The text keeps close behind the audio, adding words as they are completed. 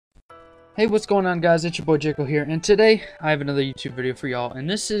Hey, what's going on, guys? It's your boy Jaco here, and today I have another YouTube video for y'all, and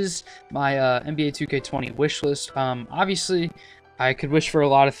this is my NBA 2K20 wish list. Obviously, I could wish for a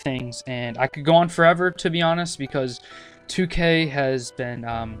lot of things, and I could go on forever, to be honest, because 2K has been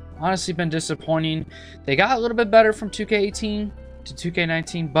honestly been disappointing. They got a little bit better from 2K18 to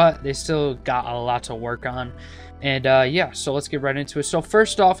 2K19, but they still got a lot to work on. And yeah, so let's get right into it. So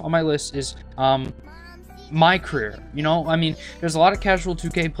first off on my list is MyCareer. You know, I mean, there's a lot of casual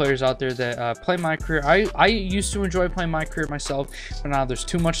 2K players out there that play MyCareer. I used to enjoy playing MyCareer myself, but now there's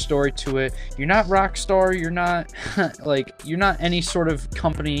too much story to it. You're not Rockstar, you're not you're not any sort of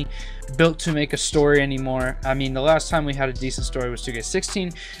company built to make a story anymore. I mean, the last time we had a decent story was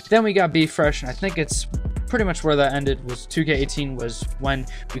 2K16, then we got B-Fresh, and I think it's pretty much where that ended. Was 2K18 was when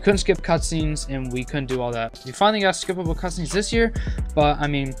we couldn't skip cutscenes and we couldn't do all that. We finally got skippable cutscenes this year, but I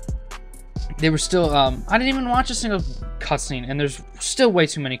mean, they were still I didn't even watch a single cutscene, and there's still way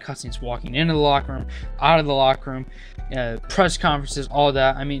too many cutscenes walking into the locker room, out of the locker room, press conferences, all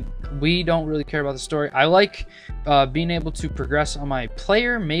that. I mean, we don't really care about the story. I like being able to progress on my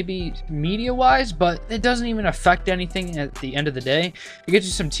player, maybe media wise, but it doesn't even affect anything at the end of the day. It gives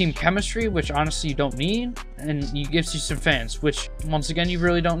you some team chemistry, which honestly you don't need, and it gives you some fans, which once again you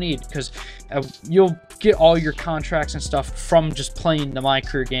really don't need, because you'll get all your contracts and stuff from just playing the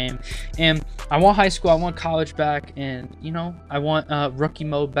MyCareer game. And I want high school, I want college back, and you know, I want rookie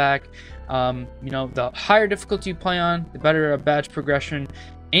mode back. You know, the higher difficulty you play on, the better badge progression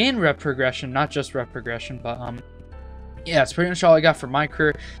and rep progression, not just rep progression. But yeah, that's pretty much all I got for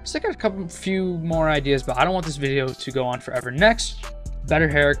MyCareer. So I got a few more ideas, but I don't want this video to go on forever. Next, better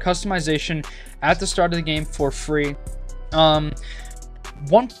hair customization at the start of the game for free.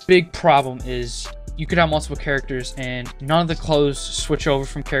 One big problem is you could have multiple characters and none of the clothes switch over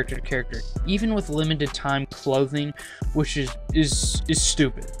from character to character, even with limited time clothing, which is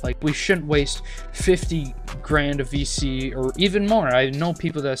stupid. Like, we shouldn't waste 50 grand of VC or even more. I know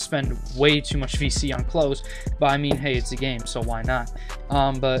people that spend way too much VC on clothes, but I mean, hey, it's a game, so why not?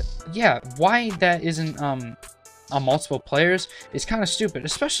 But yeah, why that isn't on multiple players is kind of stupid,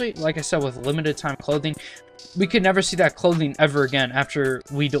 especially like I said, with limited time clothing. We could never see that clothing ever again after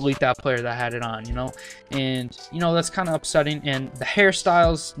we delete that player that had it on, you know. And you know, that's kind of upsetting. And the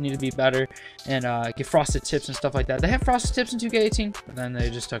hairstyles need to be better, and get frosted tips and stuff like that. They had frosted tips in 2K18, but then they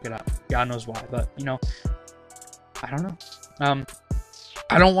just took it out. God knows why, but you know, I don't know.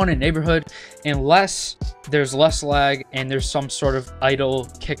 I don't want a neighborhood unless there's less lag and there's some sort of idle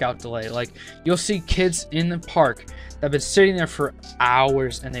kick out delay. Like, you'll see kids in the park that have been sitting there for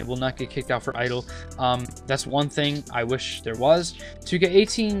hours and they will not get kicked out for idle. That's one thing I wish there was.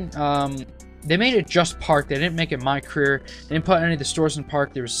 2K18, they made it just park. They didn't make it MyCareer. They didn't put any of the stores in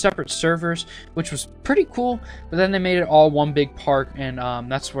park. There was separate servers, which was pretty cool, but then they made it all one big park, and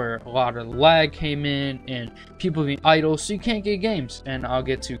that's where a lot of lag came in and people being idle, so you can't get games. And I'll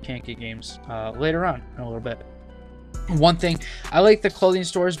get to can't get games later on in a little bit. One thing, I like the clothing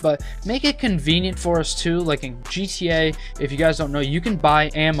stores, but make it convenient for us too. Like in GTA, if you guys don't know, you can buy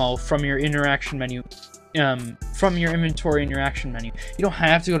ammo from your interaction menu, from your inventory interaction menu. You don't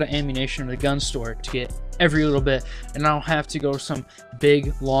have to go to ammunition or the gun store to get every little bit, and I don't have to go to some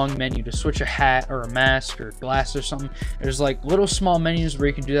big long menu to switch a hat or a mask or glass or something. There's like little small menus where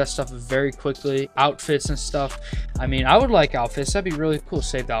you can do that stuff very quickly. Outfits and stuff. I mean, I would like outfits. That'd be really cool,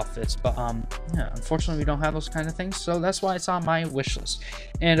 saved outfits, but yeah, unfortunately we don't have those kind of things, so that's why it's on my wish list.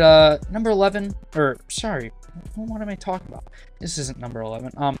 And number 11, or sorry, what am I talking about? This isn't number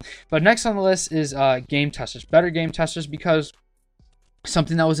 11. But next on the list is game testers, better game testers, because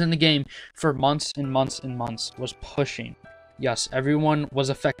something that was in the game for months and months and months was pushing. Yes, everyone was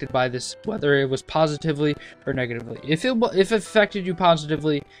affected by this, whether it was positively or negatively. If it affected you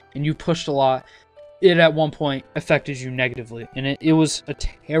positively and you pushed a lot, it at one point affected you negatively, and it was a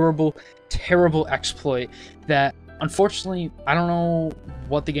terrible, terrible exploit that, unfortunately, I don't know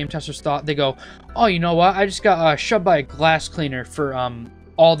what the game testers thought. They go, oh, you know what? I just got shoved by a glass cleaner for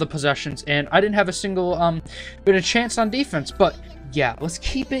all the possessions, and I didn't have a single bit of chance on defense. But yeah, let's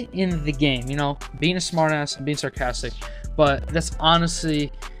keep it in the game. You know, being a smartass and being sarcastic, but that's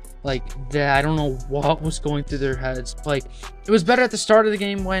honestly like that. I don't know what was going through their heads. Like, it was better at the start of the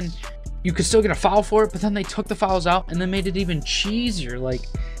game when you could still get a foul for it, but then they took the fouls out and then made it even cheesier. Like,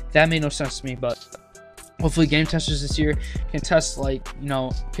 that made no sense to me. But hopefully game testers this year can test, like, you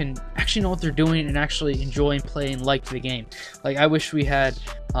know, can actually know what they're doing and actually enjoy and play and like the game. Like, I wish we had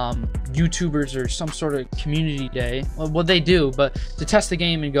YouTubers or some sort of community day. Well, what they do, but to test the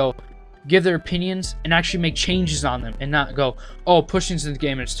game and go give their opinions and actually make changes on them, and not go, oh, pushing's in the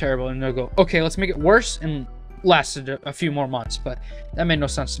game and it's terrible, and they'll go, okay, let's make it worse and lasted a few more months, but that made no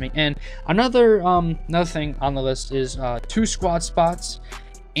sense to me. And another thing on the list is 2 squad spots,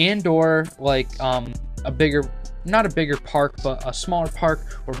 and or like a bigger, not a bigger park, but a smaller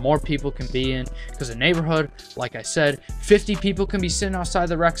park where more people can be in, because the neighborhood, like I said, 50 people can be sitting outside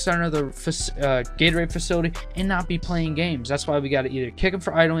the rec center, the Gatorade facility, and not be playing games. That's why we got to either kick them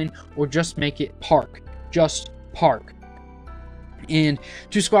for idling or just make it park, just park. And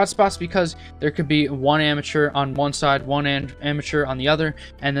 2 squad spots, because there could be 1 amateur on one side, 1 amateur on the other,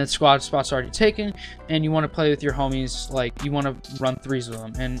 and then squad spots already taken, and you want to play with your homies, like you want to run 3s with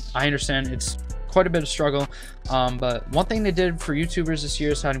them. And I understand it's quite a bit of struggle, but one thing they did for YouTubers this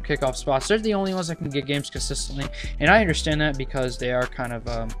year is had them kick off spots. They're the only ones that can get games consistently, and I understand that because they are kind of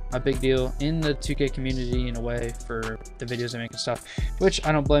a big deal in the 2K community in a way for the videos they make and stuff, which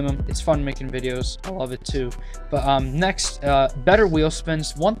I don't blame them. It's fun making videos. I love it too. But next, better wheel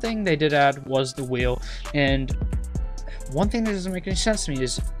spins. One thing they did add was the wheel, and one thing that doesn't make any sense to me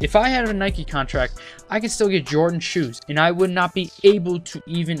is if I had a Nike contract, I could still get Jordan shoes, and I would not be able to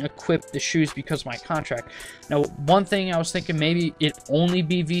even equip the shoes because of my contract. Now, one thing I was thinking, maybe it only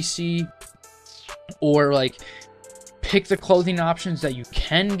be VC, or like pick the clothing options that you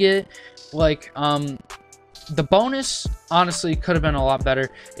can get. Like the bonus honestly could have been a lot better.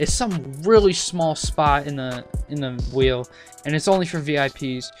 It's some really small spot in the wheel, and it's only for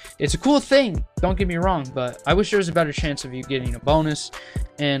VIPs. It's a cool thing, don't get me wrong, but I wish there was a better chance of you getting a bonus.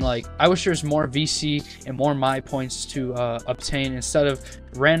 And like, I wish there was more VC and more my points to obtain, instead of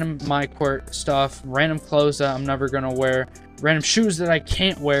random MyCareer stuff, random clothes that I'm never gonna wear, random shoes that I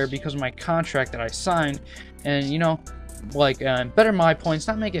can't wear because of my contract that I signed. And you know, like better my points,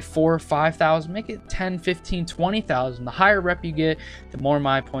 not make it 4 or 5,000, make it 10, 15, 20,000. The higher rep you get, the more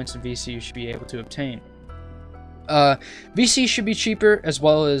my points and VC you should be able to obtain. VC should be cheaper, as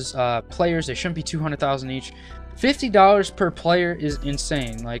well as players. They shouldn't be 200,000 each. $50 per player is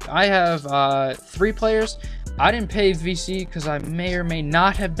insane. Like, I have 3 players. I didn't pay VC because I may or may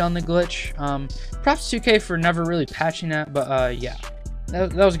not have done the glitch. Props to 2K for never really patching that, but yeah,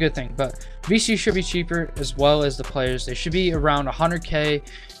 that was a good thing. But VC should be cheaper, as well as the players. They should be around 100K.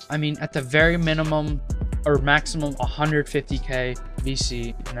 I mean, at the very minimum or maximum 150K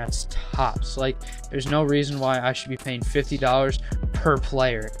VC, and that's tops. Like, there's no reason why I should be paying $50 per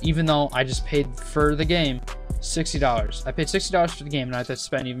player, even though I just paid for the game $60. I paid $60 for the game, and I have to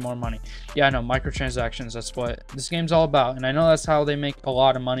spend even more money. Yeah, I know, microtransactions, that's what this game's all about, and I know that's how they make a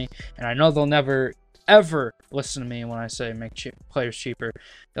lot of money, and I know they'll never ever listen to me when I say make players cheaper.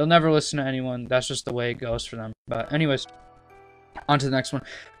 They'll never listen to anyone. That's just the way it goes for them. But anyways, on to the next one.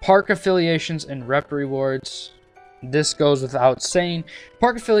 Park affiliations and rep rewards. This goes without saying.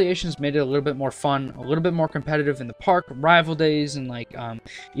 Park affiliations made it a little bit more fun, a little bit more competitive in the park. Rival days and like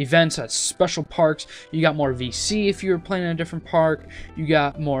events at special parks. You got more VC if you were playing in a different park. You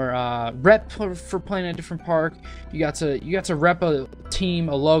got more rep for playing in a different park. You got to rep a team,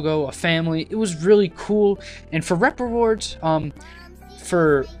 a logo, a family. It was really cool. And for rep rewards,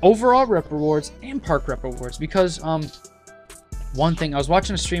 for overall rep rewards and park rep rewards, because one thing, I was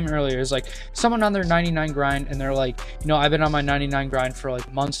watching a stream earlier, is like someone on their 99 grind, and they're like, you know, I've been on my 99 grind for like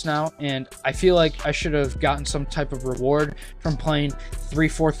months now, and I feel like I should have gotten some type of reward from playing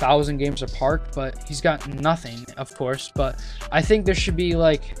 3,000-4,000 games of park, but he's got nothing, of course. But I think there should be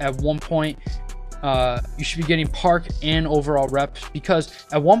like, at one point, you should be getting park and overall reps, because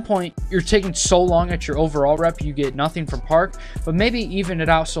at one point you're taking so long at your overall rep you get nothing from park. But maybe even it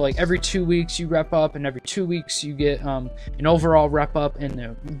out, so like every 2 weeks you rep up, and every 2 weeks you get an overall rep up,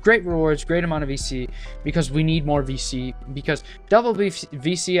 and great rewards, great amount of VC, because we need more VC. Because double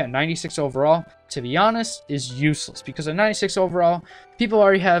VC at 96 overall, to be honest, is useless, because at 96 overall people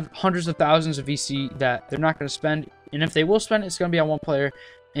already have hundreds of thousands of VC that they're not going to spend, and if they will spend it, it's going to be on one player.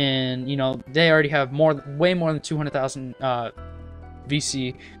 And you know, they already have way more than 200,000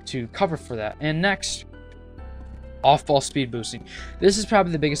 VC to cover for that. And next, off-ball speed boosting. This is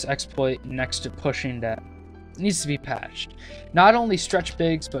probably the biggest exploit next to pushing that needs to be patched. Not only stretch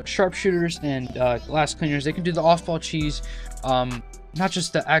bigs, but sharpshooters and glass cleaners, they can do the off-ball cheese. Not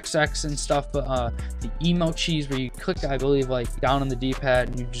just the XX and stuff, but the emo cheese, where you click, I believe, like down on the D-pad,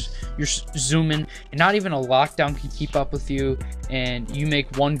 and you're zooming, and not even a lockdown can keep up with you, and you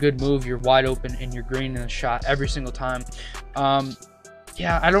make one good move, you're wide open, and you're green in a shot every single time.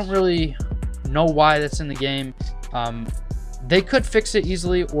 Yeah, I don't really know why that's in the game. They could fix it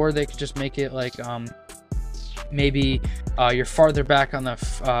easily, or they could just make it like maybe you're farther back on the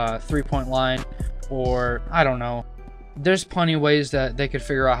 3-point line, or I don't know. there's plenty of ways that they could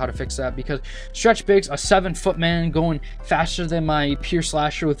figure out how to fix that, because stretch bigs, a 7-foot man going faster than my pure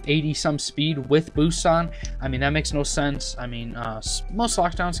slasher with 80 some speed with boosts on, I mean, that makes no sense. I mean, most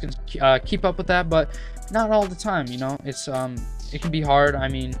lockdowns can keep up with that, but not all the time, you know. It's it can be hard. I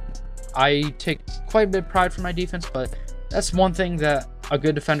mean, I take quite a bit of pride for my defense, but that's one thing that a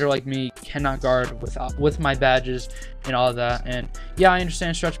good defender like me cannot guard with my badges and all of that. And yeah, I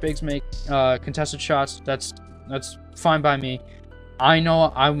understand stretch bigs make contested shots. That's fine by me. I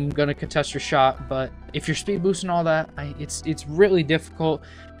know I'm gonna contest your shot, but if you're speed boosting all that, it's really difficult,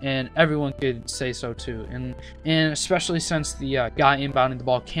 and everyone could say so too. And especially since the guy inbounding the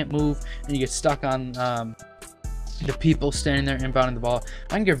ball can't move, and you get stuck on the people standing there inbounding the ball,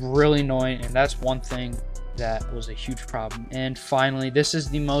 I can get really annoying, and that's one thing that was a huge problem. And finally, this is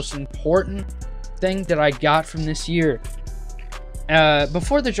the most important thing that I got from this year.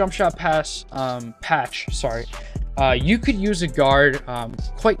 Before the jump shot patch, you could use a guard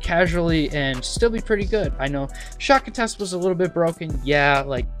quite casually and still be pretty good. I know shot contest was a little bit broken. Yeah,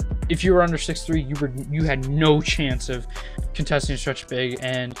 like if you were under 6'3", you had no chance of contesting a stretch big,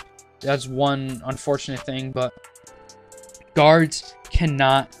 and that's one unfortunate thing. But guards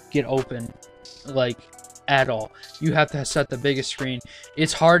cannot get open, like, at all. You have to set the biggest screen.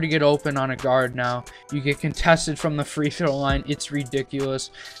 It's hard to get open on a guard now. You get contested from the free throw line. It's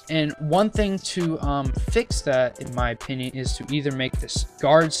ridiculous. And one thing to fix that, in my opinion, is to either make this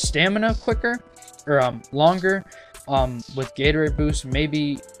guard stamina quicker or longer with Gatorade boost.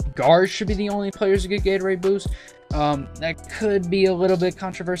 Maybe guards should be the only players to get Gatorade boost. That could be a little bit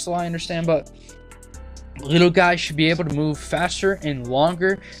controversial, I understand, but little guys should be able to move faster and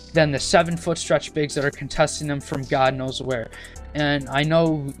longer than the 7-foot stretch bigs that are contesting them from God knows where. And I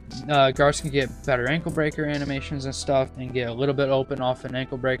know guards can get better ankle breaker animations and stuff and get a little bit open off an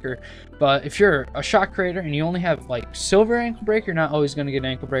ankle breaker, but if you're a shot creator and you only have like silver ankle breaker, you're not always going to get an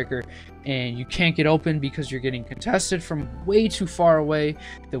ankle breaker, and you can't get open because you're getting contested from way too far away.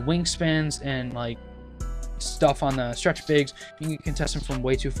 The wingspans and like stuff on the stretch bigs, you can get contested from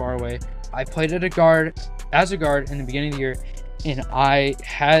way too far away. I played as a guard in the beginning of the year, and I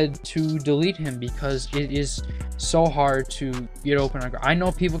had to delete him because it is so hard to get open on a guard. I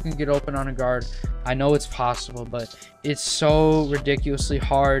know people can get open on a guard. I know it's possible, but it's so ridiculously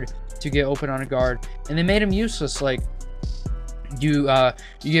hard to get open on a guard, and they made him useless. Like, you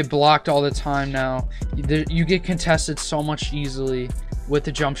get blocked all the time now. You get contested so much easily with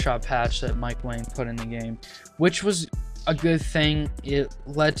the jump shot patch that Mike Wayne put in the game, which was a good thing. It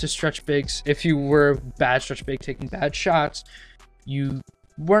led to stretch bigs. If you were a bad stretch big taking bad shots, you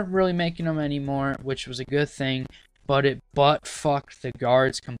weren't really making them anymore, which was a good thing. But it fucked the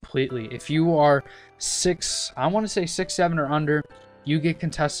guards completely. If you are I want to say 6'7" or under, you get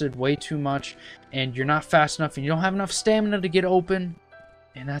contested way too much, and you're not fast enough, and you don't have enough stamina to get open,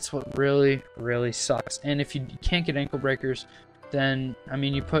 and that's what really sucks. And if you can't get ankle breakers, then I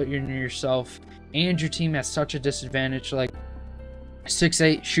mean, you put yourself and your team at such a disadvantage. Like,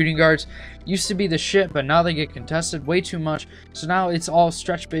 6'8" shooting guards used to be the shit, but now they get contested way too much. So now it's all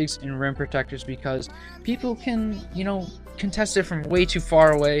stretch bigs and rim protectors, because people can, you know, contest it from way too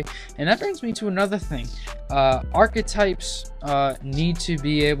far away. And that brings me to another thing. Archetypes need to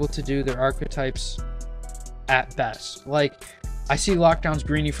be able to do their archetypes at best. Like, I see lockdowns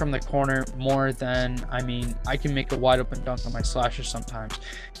greeny from the corner more than, I mean, I can make a wide open dunk on my slasher sometimes.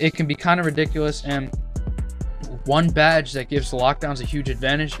 It can be kind of ridiculous, and one badge that gives the lockdowns a huge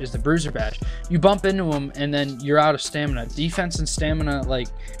advantage is the bruiser badge. You bump into them and then you're out of stamina. Defense and stamina like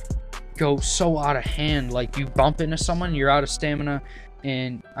go so out of hand. Like, you bump into someone, you're out of stamina.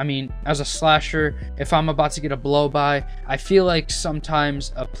 And I mean, as a slasher, if I'm about to get a blow by, I feel like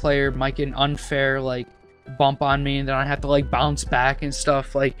sometimes a player might get an unfair like bump on me, and then I have to like bounce back and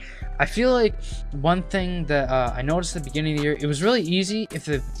stuff. Like, I feel like one thing that I noticed at the beginning of the year, it was really easy if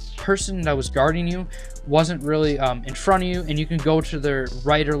the person that was guarding you wasn't really in front of you, and you can go to their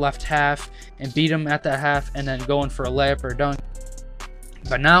right or left half and beat them at that half, and then go in for a layup or a dunk.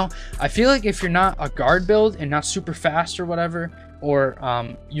 But now I feel like if you're not a guard build and not super fast or whatever, or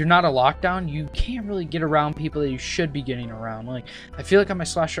you're not a lockdown, you can't really get around people that you should be getting around. Like, I feel like on my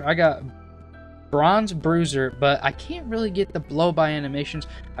slasher I got bronze bruiser, but I can't really get the blow by animations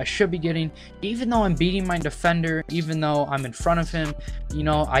I should be getting. Even though I'm beating my defender, even though I'm in front of him, you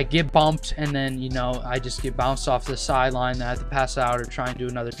know, I get bumped, and then, you know, I just get bounced off the sideline that I have to pass out or try and do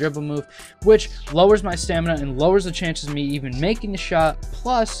another dribble move, which lowers my stamina and lowers the chances of me even making the shot,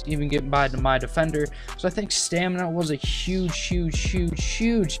 plus even getting by to my defender. So I think stamina was a huge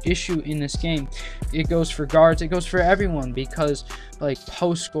issue in this game. It goes for guards, it goes for everyone, because like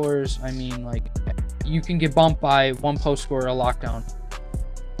post scores, I mean, like, you can get bumped by one post score or a lockdown,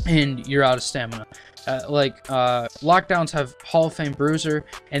 and you're out of stamina. Lockdowns have Hall of Fame Bruiser,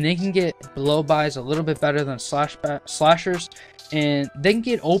 and they can get blow bys a little bit better than slashers, and they can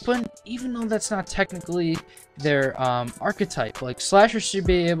get open even though that's not technically their archetype. Like, slashers should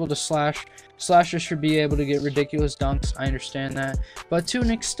be able to slash, slashers should be able to get ridiculous dunks, I understand that, but to an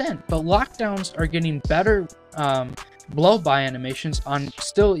extent. But lockdowns are getting better blow by animations on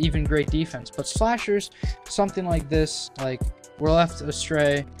still even great defense, but slashers, something like this, like, we're left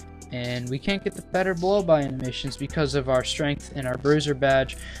astray and we can't get the better blow by animations because of our strength and our bruiser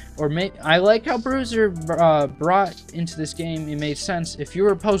badge. I like how bruiser brought into this game. It made sense. If you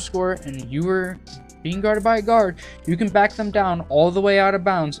were a post scorer and you were being guarded by a guard, you can back them down all the way out of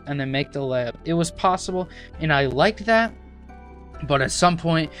bounds and then make the layup. It was possible, and I liked that. But at some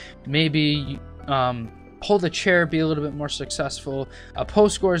point, maybe pull the chair, be a little bit more successful. A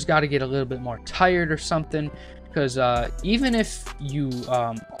post scorer's got to get a little bit more tired or something. Because even if you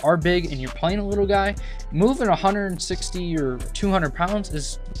are big and you're playing a little guy, moving 160 or 200 pounds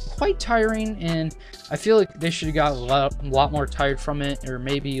is quite tiring, and I feel like they should have got a lot more tired from it, or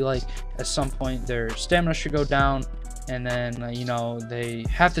maybe like at some point their stamina should go down, and then you know, they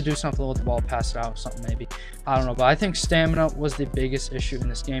have to do something with the ball, pass it out, something maybe. I don't know, but I think stamina was the biggest issue in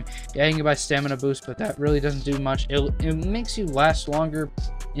this game. Yeah, you can buy stamina boost, but that really doesn't do much. It makes you last longer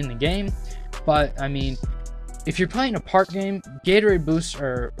in the game, but I mean, if you're playing a park game, Gatorade boosts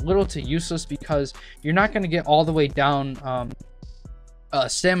are little to useless because you're not going to get all the way down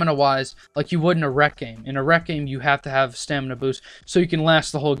stamina-wise like you would in a rec game. In a rec game, you have to have stamina boost so you can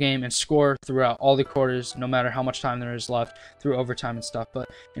last the whole game and score throughout all the quarters, no matter how much time there is left through overtime and stuff. But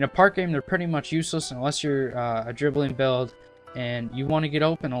in a park game, they're pretty much useless unless you're a dribbling build and you want to get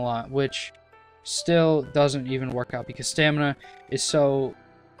open a lot, which still doesn't even work out because stamina is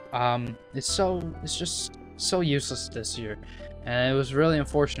it's just so useless this year, and it was really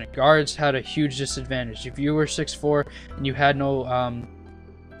unfortunate. Guards had a huge disadvantage. If you were 6'4" and you had no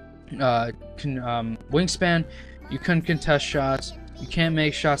wingspan, you couldn't contest shots. You can't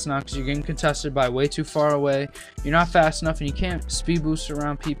make shots now because you're getting contested by way too far away. You're not fast enough, and you can't speed boost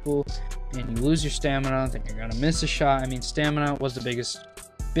around people, and you lose your stamina. Then you're gonna miss a shot. I mean, stamina was the biggest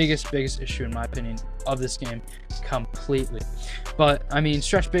issue in my opinion of this game completely. But I mean,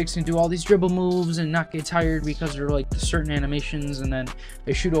 stretch bigs can do all these dribble moves and not get tired because they're like certain animations, and then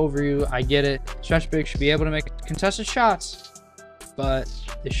they shoot over you. I get it. Stretch bigs should be able to make contested shots, but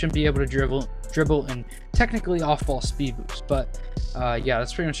they shouldn't be able to dribble and technically off-ball speed boost. But yeah,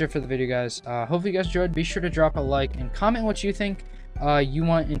 that's pretty much it for the video, guys. Hopefully you guys enjoyed. Be sure to drop a like and comment what you think you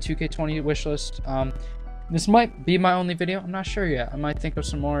want in 2K20 wishlist. This might be my only video. I'm not sure yet. I might think of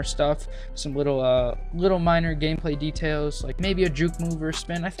some more stuff, some little minor gameplay details, like maybe a juke move or a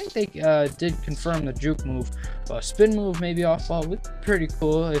spin. I think they did confirm the juke move, but a spin move maybe off ball would be pretty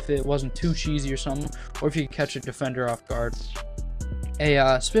cool if it wasn't too cheesy or something, or if you could catch a defender off guard.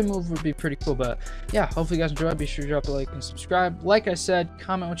 A spin move would be pretty cool. But yeah, hopefully you guys enjoyed. Be sure to drop a like and subscribe. Like I said,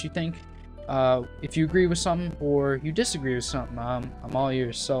 comment what you think. If you agree with something or you disagree with something, I'm all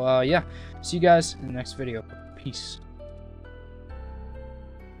ears. So yeah, see you guys in the next video. Peace.